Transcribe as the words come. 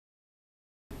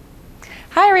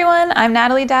everyone, I'm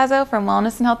Natalie Dazzo from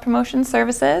Wellness and Health Promotion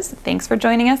Services. Thanks for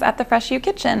joining us at the FreshU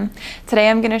kitchen. Today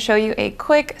I'm going to show you a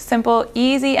quick, simple,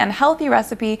 easy, and healthy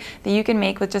recipe that you can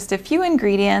make with just a few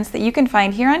ingredients that you can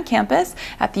find here on campus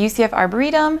at the UCF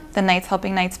Arboretum, the Knights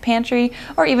Helping Knights Pantry,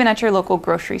 or even at your local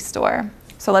grocery store.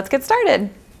 So let's get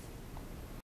started.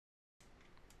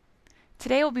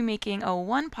 Today we'll be making a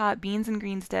one-pot beans and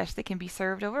greens dish that can be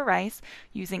served over rice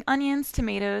using onions,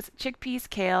 tomatoes, chickpeas,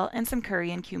 kale, and some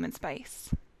curry and cumin spice.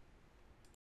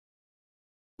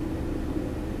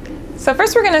 So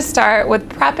first we're going to start with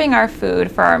prepping our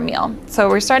food for our meal. So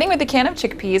we're starting with a can of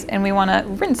chickpeas and we want to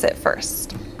rinse it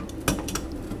first.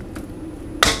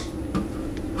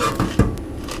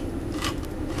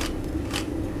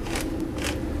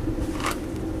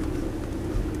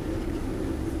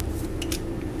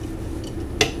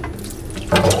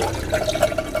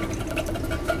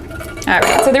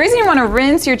 Alright, so the reason you want to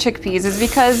rinse your chickpeas is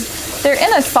because they're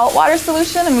in a saltwater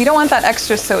solution and we don't want that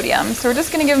extra sodium. So we're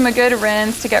just going to give them a good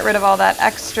rinse to get rid of all that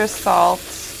extra salt.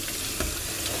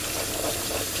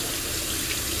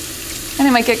 And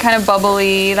they might get kind of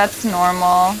bubbly, that's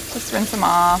normal. Just rinse them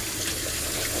off.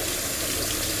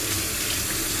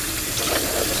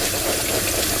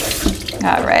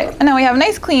 Alright, and now we have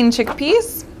nice clean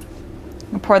chickpeas.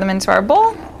 We'll pour them into our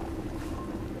bowl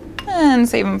and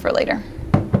save them for later.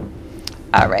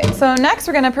 All right, so next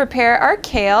we're gonna prepare our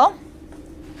kale.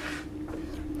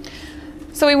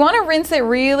 So we wanna rinse it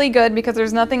really good because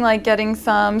there's nothing like getting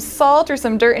some salt or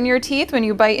some dirt in your teeth when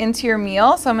you bite into your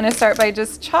meal. So I'm gonna start by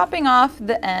just chopping off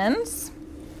the ends.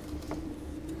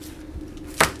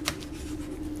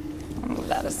 I'll move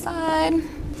that aside.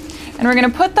 And we're gonna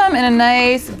put them in a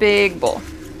nice big bowl,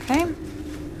 okay?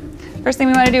 First thing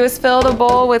we wanna do is fill the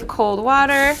bowl with cold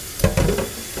water.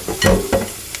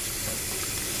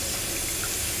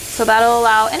 So that'll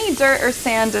allow any dirt or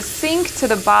sand to sink to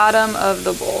the bottom of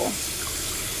the bowl.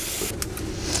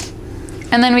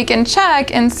 And then we can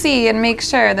check and see and make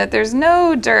sure that there's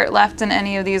no dirt left in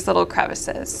any of these little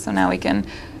crevices. So now we can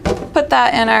put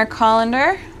that in our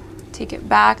colander, take it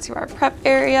back to our prep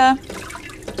area.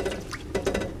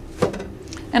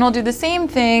 And we'll do the same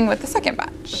thing with the second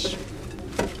batch.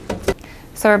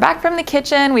 So we're back from the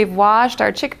kitchen, we've washed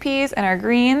our chickpeas and our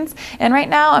greens, and right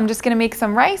now I'm just gonna make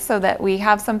some rice so that we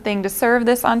have something to serve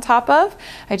this on top of.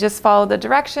 I just followed the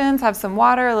directions, have some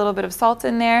water, a little bit of salt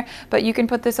in there, but you can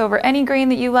put this over any grain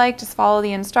that you like, just follow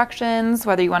the instructions,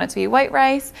 whether you want it to be white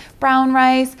rice, brown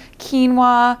rice,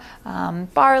 quinoa,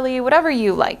 barley, whatever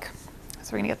you like.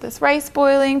 So we're gonna get this rice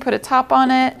boiling, put a top on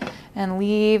it, and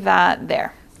leave that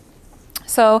there.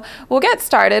 So we'll get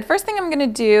started. First thing I'm going to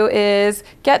do is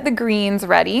get the greens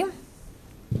ready.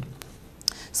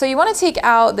 So you want to take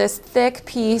out this thick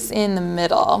piece in the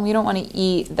middle. You don't want to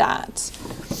eat that.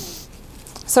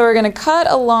 So we're going to cut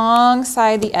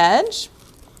alongside the edge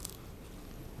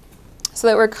so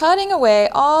that we're cutting away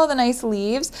all the nice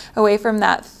leaves away from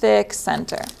that thick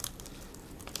center.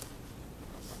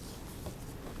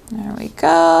 There we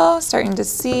go. Starting to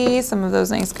see some of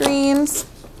those nice greens.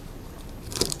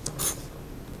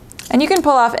 And you can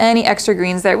pull off any extra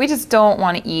greens there. We just don't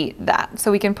want to eat that. So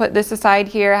we can put this aside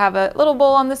here, have a little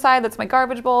bowl on the side, that's my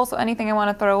garbage bowl. So anything I want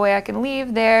to throw away, I can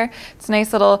leave there. It's a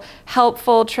nice little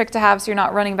helpful trick to have so you're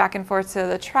not running back and forth to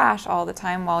the trash all the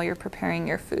time while you're preparing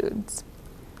your foods.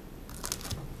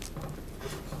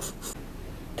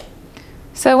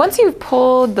 So once you've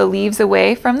pulled the leaves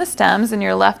away from the stems and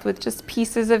you're left with just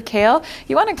pieces of kale,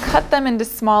 you want to cut them into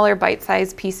smaller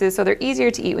bite-sized pieces so they're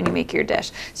easier to eat when you make your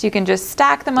dish. So you can just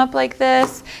stack them up like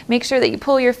this, make sure that you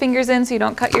pull your fingers in so you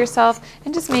don't cut yourself,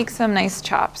 and just make some nice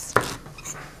chops.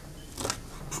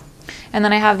 And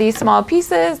then I have these small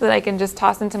pieces that I can just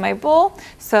toss into my bowl.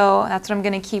 So that's what I'm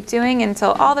going to keep doing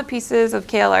until all the pieces of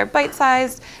kale are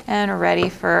bite-sized and ready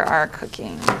for our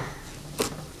cooking.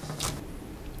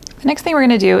 The next thing we're going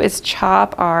to do is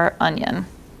chop our onion.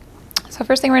 So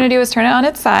first thing we're going to do is turn it on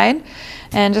its side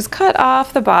and just cut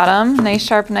off the bottom. Nice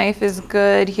sharp knife is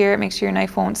good here. Make sure your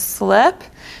knife won't slip.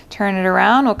 Turn it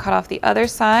around. We'll cut off the other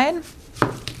side.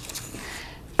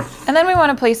 And then we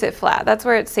want to place it flat. That's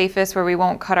where it's safest, where we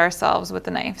won't cut ourselves with the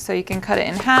knife. So you can cut it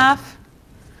in half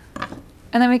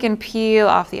and then we can peel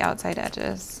off the outside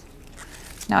edges.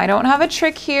 Now I don't have a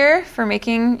trick here for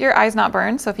making your eyes not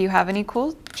burn, so if you have any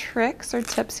cool tricks or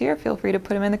tips here, feel free to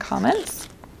put them in the comments.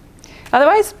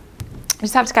 Otherwise, you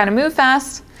just have to kind of move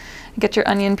fast and get your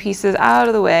onion pieces out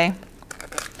of the way.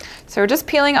 So we're just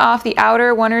peeling off the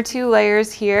outer 1 or 2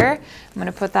 layers here. I'm going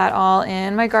to put that all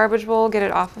in my garbage bowl, get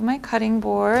it off of my cutting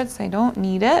board so I don't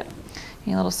need it.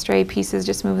 Any little stray pieces,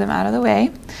 just move them out of the way.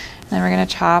 And then we're going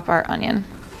to chop our onion.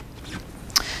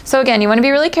 So again, you want to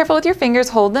be really careful with your fingers.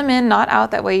 Hold them in, not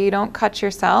out. That way you don't cut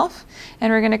yourself.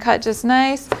 And we're going to cut just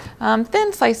nice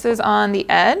thin slices on the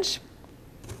edge.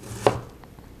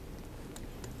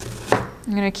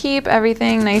 I'm going to keep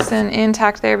everything nice and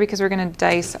intact there because we're going to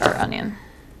dice our onion.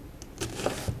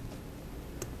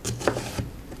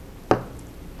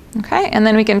 Okay, and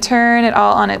then we can turn it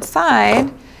all on its side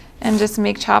and just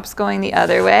make chops going the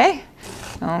other way.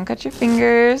 Don't cut your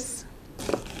fingers.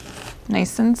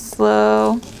 Nice and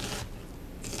slow.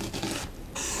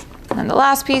 And then the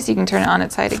last piece, you can turn it on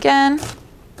its side again.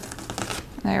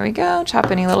 There we go. Chop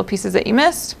any little pieces that you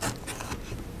missed.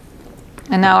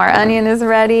 And now our onion is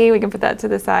ready. We can put that to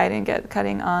the side and get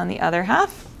cutting on the other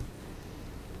half.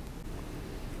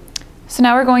 So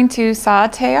now we're going to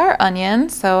saute our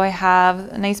onions. So I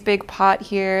have a nice big pot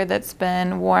here that's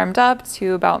been warmed up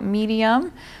to about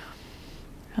medium.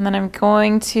 And then I'm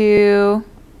going to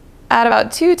add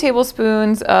about 2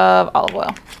 tablespoons of olive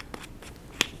oil.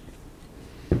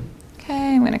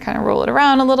 Okay, I'm going to kind of roll it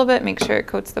around a little bit, make sure it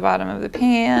coats the bottom of the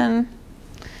pan.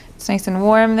 It's nice and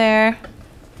warm there.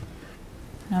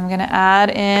 I'm going to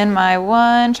add in my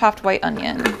 1 chopped white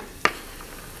onion.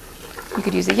 You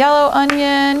could use a yellow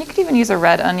onion, you could even use a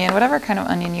red onion, whatever kind of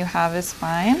onion you have is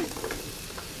fine.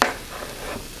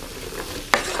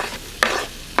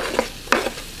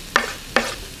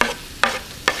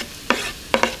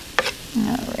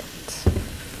 All right.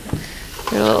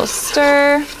 Give it a little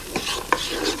stir.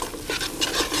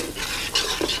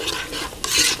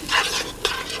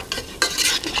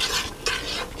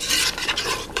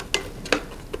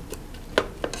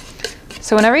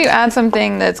 So whenever you add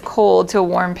something that's cold to a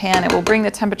warm pan, it will bring the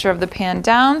temperature of the pan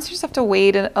down. So you just have to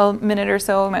wait a minute or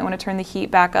so. You might want to turn the heat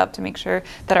back up to make sure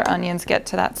that our onions get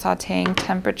to that sauteing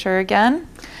temperature again.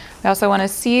 We also want to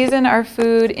season our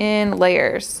food in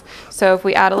layers. So if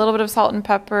we add a little bit of salt and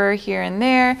pepper here and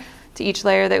there to each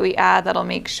layer that we add, that'll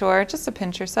make sure, just a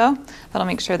pinch or so, that'll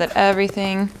make sure that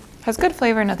everything has good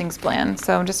flavor, nothing's bland.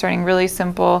 So I'm just starting really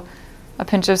simple, a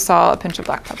pinch of salt, a pinch of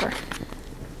black pepper.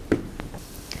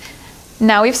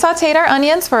 Now we've sauteed our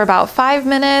onions for about 5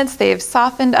 minutes. They've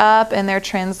softened up and they're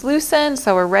translucent,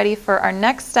 so we're ready for our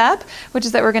next step, which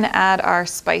is that we're going to add our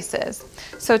spices.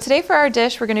 So today for our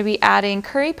dish, we're going to be adding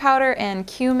curry powder and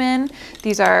cumin.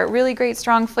 These are really great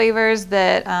strong flavors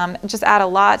that just add a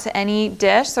lot to any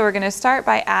dish. So we're going to start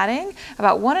by adding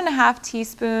about 1½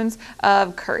 teaspoons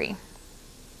of curry.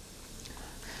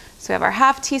 So we have our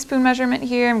 ½ teaspoon measurement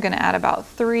here. I'm going to add about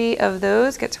 3 of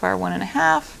those, get to our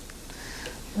 1½.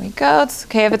 There we go. It's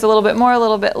okay if it's a little bit more, a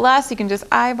little bit less. You can just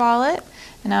eyeball it.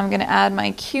 And now I'm going to add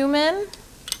my cumin,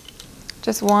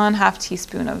 just 1/2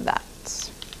 teaspoon of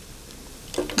that.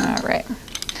 All right.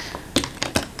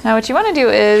 Now what you want to do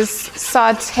is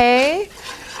saute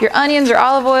your onions or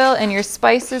olive oil and your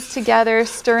spices together,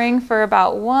 stirring for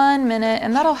about 1 minute,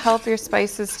 and that'll help your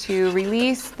spices to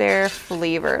release their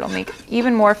flavor. It'll make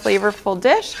even more flavorful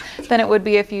dish than it would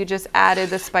be if you just added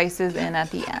the spices in at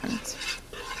the end.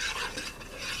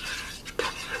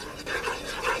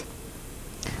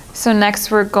 So next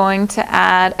we're going to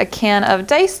add a can of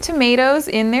diced tomatoes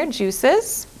in their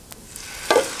juices.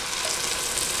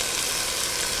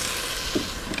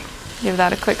 Give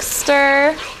that a quick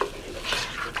stir.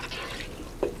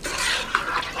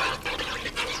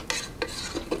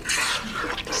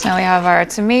 So now we have our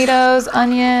tomatoes,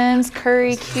 onions,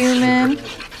 curry, cumin.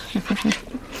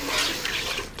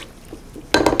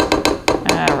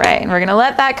 All right, and we're gonna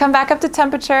let that come back up to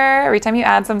temperature. Every time you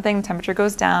add something, temperature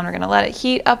goes down. We're gonna let it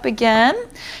heat up again,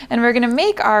 and we're gonna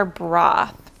make our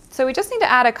broth. So we just need to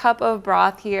add a cup of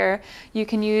broth here. You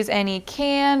can use any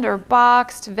canned or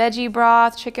boxed veggie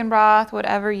broth, chicken broth,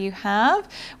 whatever you have.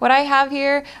 What I have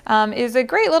here is a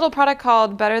great little product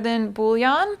called Than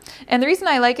Bullion. And the reason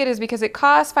I like it is because it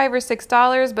costs $5 or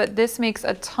 $6, but this makes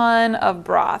a ton of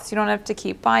broth. So you don't have to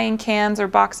keep buying cans or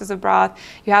boxes of broth.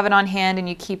 You have it on hand and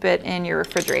you keep it in your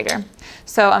refrigerator.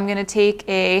 So I'm gonna take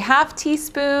a ½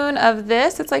 teaspoon of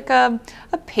this. It's like a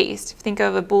paste. If you think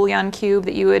of a bouillon cube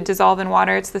that you would dissolve in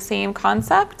water, it's the same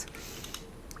concept.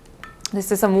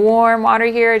 This is some warm water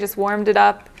here. I just warmed it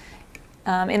up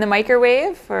in the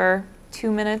microwave for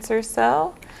 2 minutes or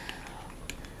so.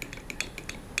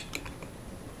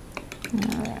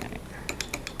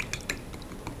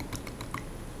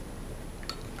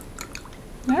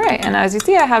 All right, and as you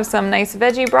see, I have some nice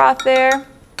veggie broth there.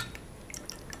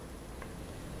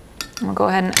 We'll go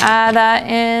ahead and add that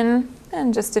in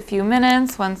just a few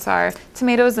minutes once our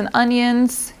tomatoes and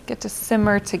onions get to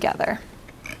simmer together.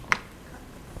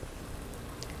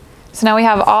 So now we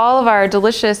have all of our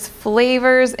delicious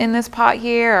flavors in this pot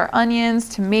here, our onions,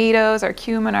 tomatoes, our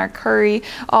cumin, our curry,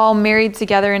 all married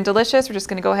together and delicious. We're just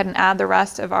gonna go ahead and add the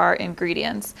rest of our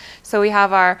ingredients. So we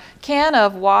have our can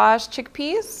of washed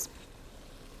chickpeas.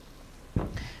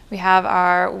 We have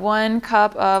our 1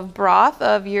 cup of broth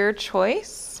of your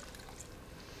choice.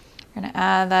 We're gonna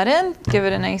add that in, give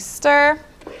it a nice stir.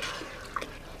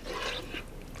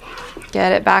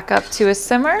 Get it back up to a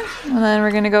simmer, and then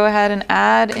we're gonna go ahead and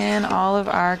add in all of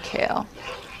our kale.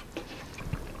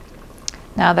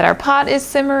 Now that our pot is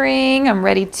simmering, I'm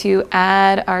ready to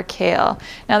add our kale.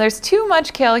 Now there's too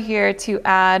much kale here to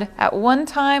add at one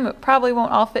time. It probably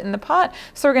won't all fit in the pot,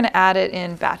 so we're gonna add it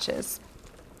in batches.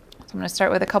 So I'm gonna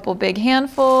start with a couple big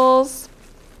handfuls.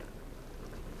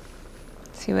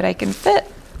 See what I can fit.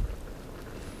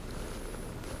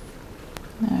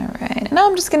 All right, and now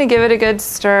I'm just gonna give it a good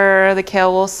stir. The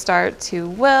kale will start to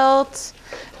wilt,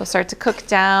 it'll start to cook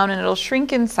down, and it'll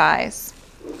shrink in size.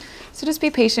 So just be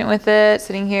patient with it,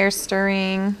 sitting here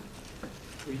stirring.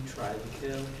 Can we try the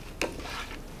kale?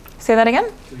 Say that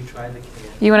again? Can we try the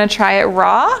kale? You wanna try it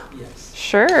raw? Yes.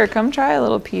 Sure, come try a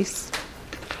little piece.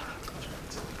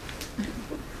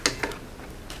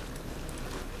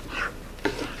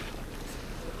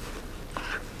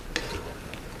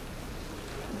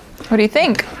 What do you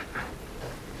think?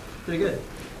 Pretty good.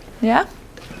 Yeah?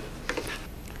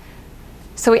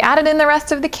 So we added in the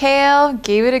rest of the kale,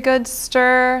 gave it a good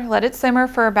stir, let it simmer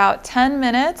for about 10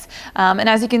 minutes. And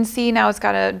as you can see now, it's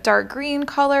got a dark green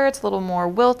color. It's a little more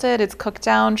wilted. It's cooked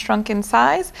down, shrunk in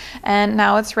size, and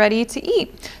now it's ready to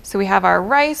eat. So we have our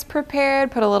rice prepared,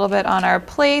 put a little bit on our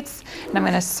plates, and I'm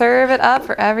gonna serve it up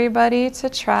for everybody to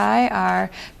try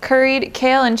our curried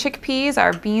kale and chickpeas,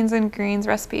 our beans and greens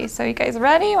recipe. So you guys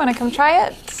ready? Wanna come try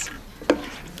it?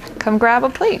 Come grab a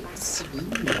plate.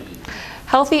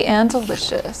 Healthy and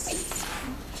delicious.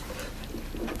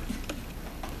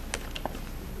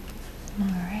 All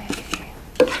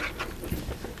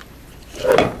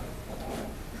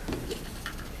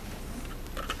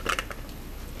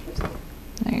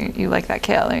right. You like that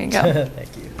kale, there you go.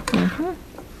 Thank you. Mm-hmm.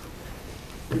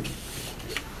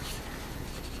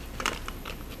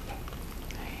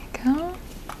 There you go.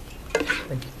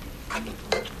 Thank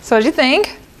you. So what'd you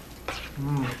think?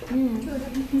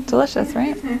 Delicious,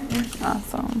 right?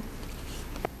 Awesome.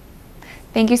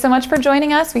 Thank you so much for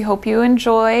joining us. We hope you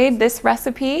enjoyed this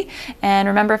recipe. And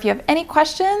remember, if you have any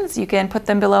questions, you can put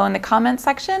them below in the comment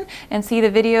section and see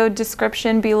the video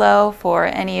description below for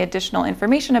any additional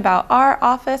information about our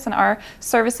office and our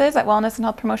services at Wellness and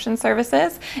Health Promotion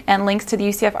Services, and links to the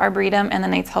UCF Arboretum and the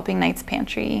Knights Helping Knights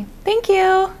Pantry. Thank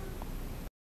you.